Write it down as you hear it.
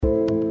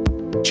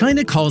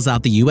China calls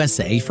out the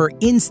USA for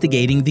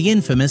instigating the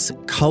infamous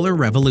color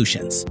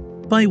revolutions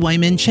by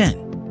Weimin Chen,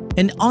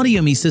 an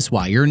audio Mises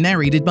wire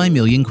narrated by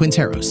Millian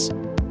Quinteros.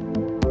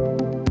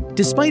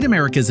 Despite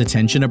America's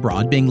attention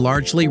abroad being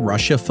largely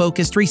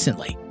Russia-focused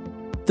recently,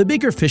 the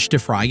bigger fish to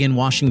fry in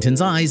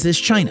Washington's eyes is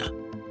China.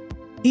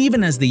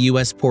 Even as the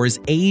US pours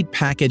aid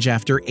package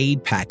after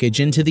aid package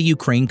into the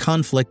Ukraine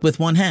conflict with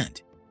one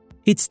hand,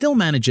 it still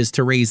manages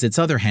to raise its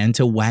other hand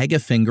to wag a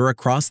finger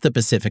across the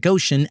Pacific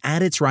Ocean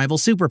at its rival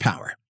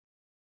superpower.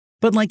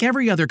 But like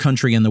every other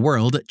country in the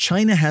world,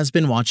 China has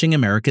been watching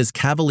America's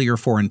cavalier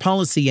foreign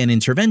policy and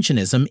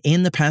interventionism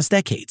in the past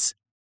decades.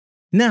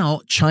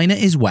 Now, China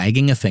is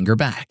wagging a finger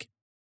back.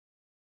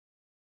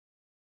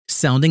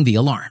 Sounding the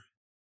alarm.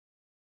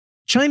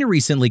 China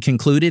recently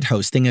concluded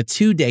hosting a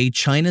two-day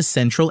China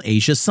Central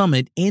Asia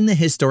Summit in the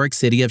historic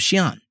city of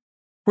Xi'an,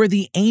 where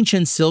the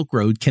ancient Silk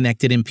Road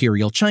connected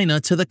imperial China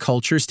to the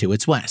cultures to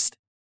its west.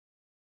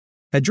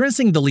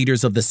 Addressing the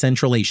leaders of the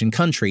Central Asian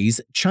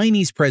countries,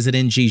 Chinese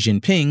President Xi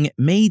Jinping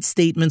made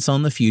statements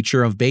on the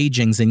future of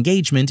Beijing's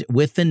engagement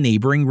with the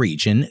neighboring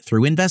region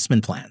through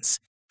investment plans,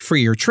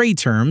 freer trade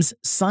terms,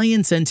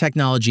 science and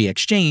technology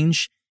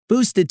exchange,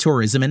 boosted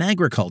tourism and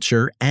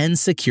agriculture, and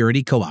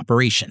security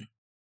cooperation.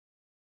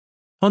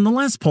 On the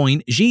last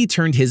point, Xi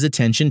turned his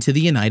attention to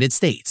the United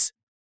States.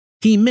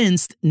 He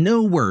minced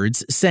no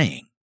words,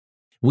 saying,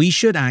 "We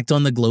should act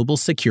on the global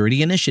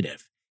security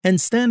initiative and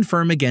stand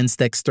firm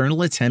against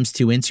external attempts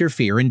to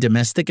interfere in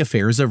domestic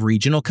affairs of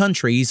regional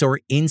countries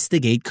or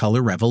instigate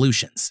color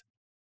revolutions."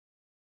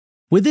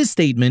 With this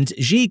statement,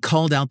 Xi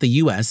called out the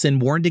US and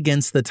warned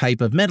against the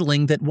type of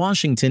meddling that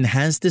Washington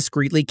has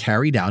discreetly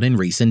carried out in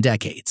recent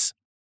decades.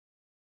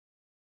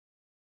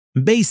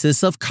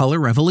 Basis of color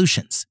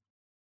revolutions.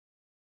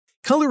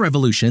 Color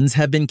revolutions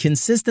have been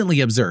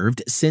consistently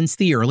observed since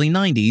the early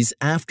 90s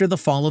after the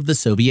fall of the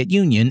Soviet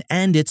Union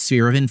and its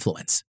sphere of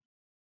influence.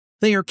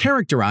 They are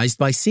characterized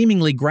by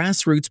seemingly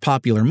grassroots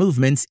popular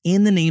movements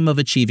in the name of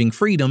achieving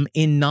freedom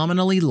in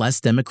nominally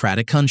less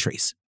democratic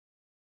countries.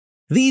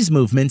 These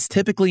movements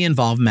typically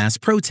involve mass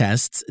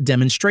protests,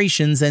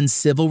 demonstrations, and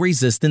civil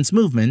resistance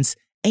movements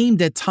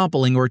aimed at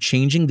toppling or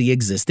changing the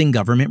existing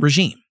government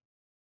regime.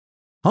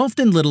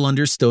 Often little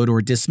understood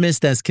or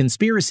dismissed as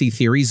conspiracy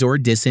theories or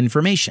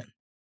disinformation,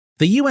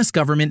 the US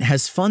government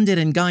has funded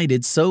and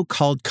guided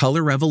so-called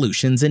color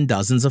revolutions in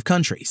dozens of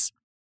countries,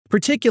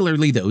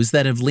 particularly those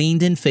that have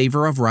leaned in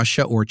favor of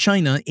Russia or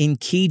China in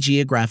key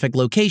geographic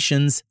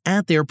locations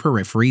at their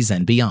peripheries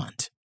and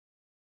beyond.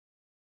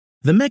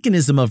 The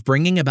mechanism of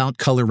bringing about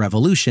color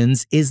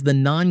revolutions is the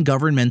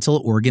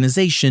non-governmental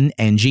organization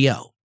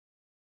NGO.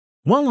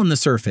 While on the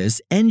surface,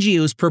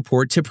 NGOs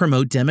purport to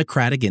promote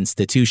democratic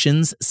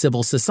institutions,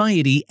 civil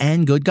society,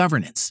 and good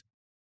governance.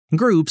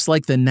 Groups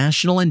like the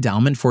National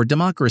Endowment for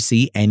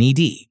Democracy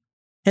 (NED)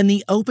 and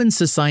the Open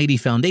Society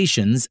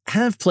Foundations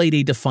have played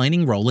a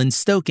defining role in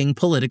stoking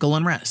political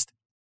unrest,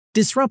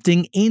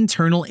 disrupting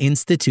internal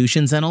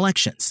institutions and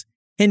elections,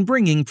 and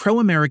bringing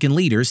pro-American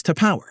leaders to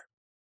power.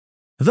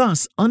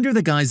 Thus, under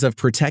the guise of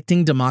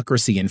protecting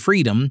democracy and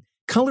freedom,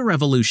 color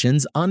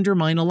revolutions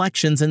undermine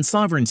elections and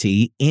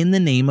sovereignty in the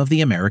name of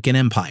the American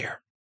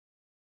empire.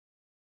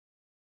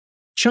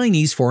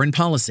 Chinese foreign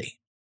policy.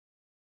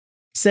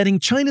 Setting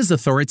China's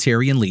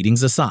authoritarian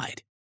leadings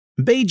aside,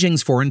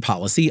 Beijing's foreign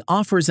policy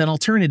offers an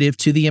alternative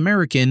to the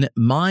American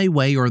my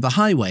way or the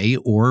highway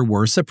or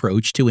worse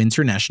approach to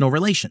international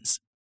relations.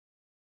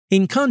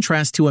 In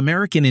contrast to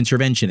American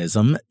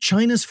interventionism,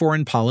 China's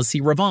foreign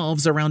policy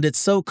revolves around its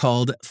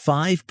so-called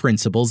 5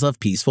 principles of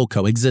peaceful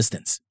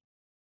coexistence.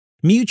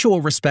 Mutual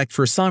respect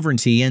for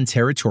sovereignty and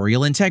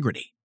territorial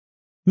integrity,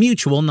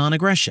 mutual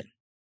non-aggression,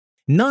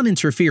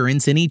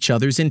 non-interference in each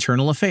other's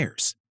internal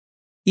affairs,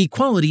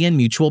 equality and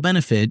mutual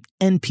benefit,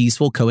 and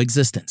peaceful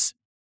coexistence.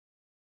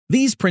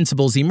 These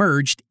principles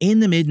emerged in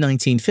the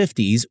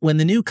mid-1950s when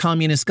the new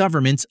communist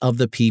government of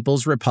the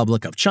People's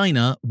Republic of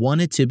China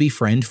wanted to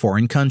befriend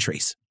foreign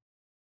countries.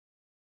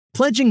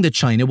 Pledging that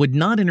China would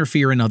not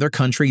interfere in other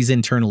countries'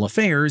 internal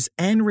affairs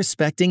and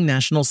respecting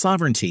national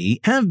sovereignty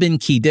have been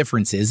key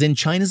differences in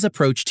China's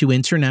approach to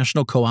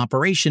international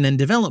cooperation and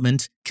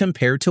development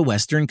compared to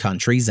Western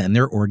countries and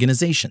their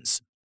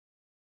organizations.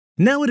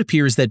 Now it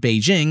appears that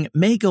Beijing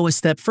may go a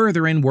step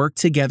further and work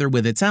together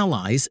with its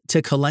allies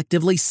to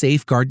collectively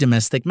safeguard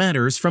domestic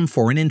matters from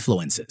foreign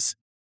influences,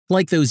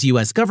 like those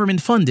US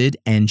government-funded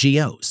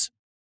NGOs.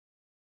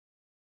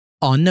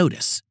 On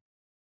notice.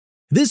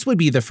 This would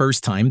be the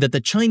first time that the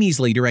Chinese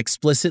leader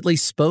explicitly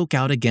spoke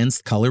out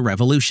against color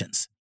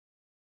revolutions.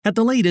 At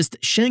the latest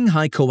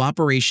Shanghai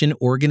Cooperation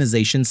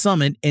Organization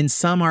Summit in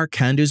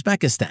Samarkand,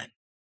 Uzbekistan,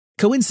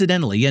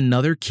 coincidentally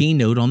another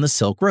keynote on the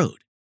Silk Road,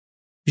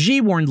 Xi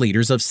warned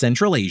leaders of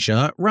Central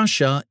Asia,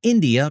 Russia,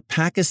 India,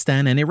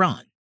 Pakistan, and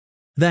Iran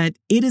that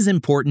it is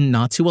important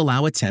not to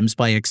allow attempts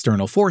by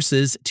external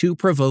forces to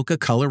provoke a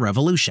color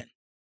revolution,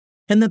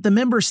 and that the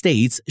member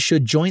states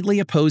should jointly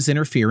oppose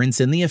interference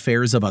in the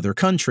affairs of other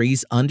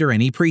countries under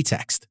any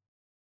pretext.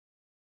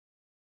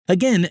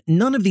 Again,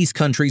 none of these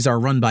countries are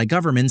run by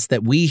governments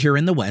that we here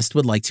in the West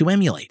would like to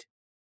emulate.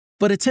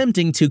 but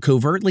attempting to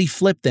covertly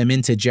flip them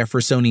into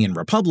Jeffersonian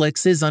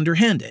republics is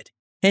underhanded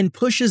and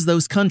pushes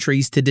those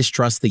countries to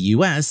distrust the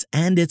US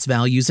and its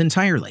values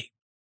entirely.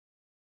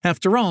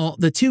 After all,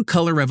 the two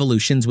color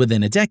revolutions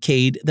within a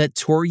decade that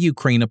tore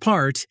Ukraine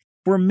apart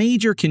were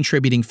major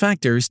contributing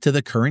factors to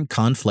the current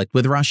conflict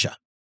with Russia.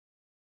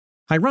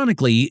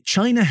 Ironically,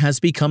 China has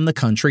become the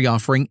country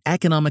offering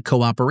economic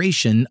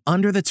cooperation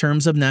under the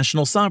terms of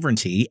national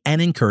sovereignty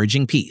and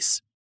encouraging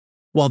peace,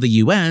 while the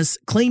US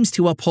claims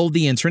to uphold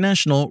the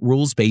international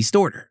rules-based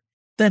order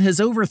that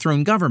has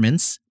overthrown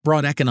governments,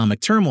 brought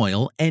economic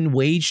turmoil, and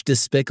waged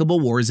despicable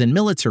wars and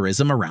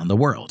militarism around the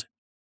world.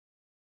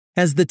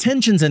 As the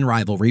tensions and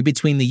rivalry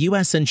between the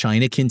US and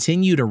China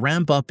continue to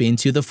ramp up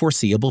into the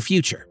foreseeable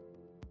future,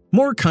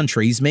 more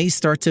countries may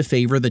start to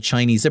favor the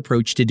Chinese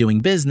approach to doing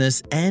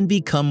business and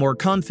become more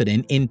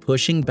confident in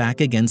pushing back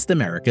against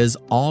America's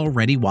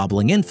already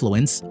wobbling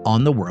influence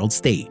on the world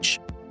stage.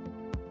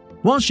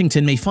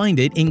 Washington may find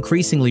it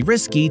increasingly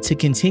risky to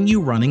continue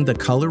running the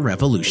color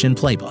revolution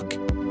playbook.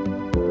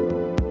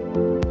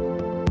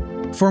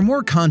 For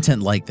more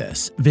content like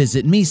this,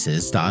 visit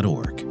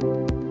Mises.org.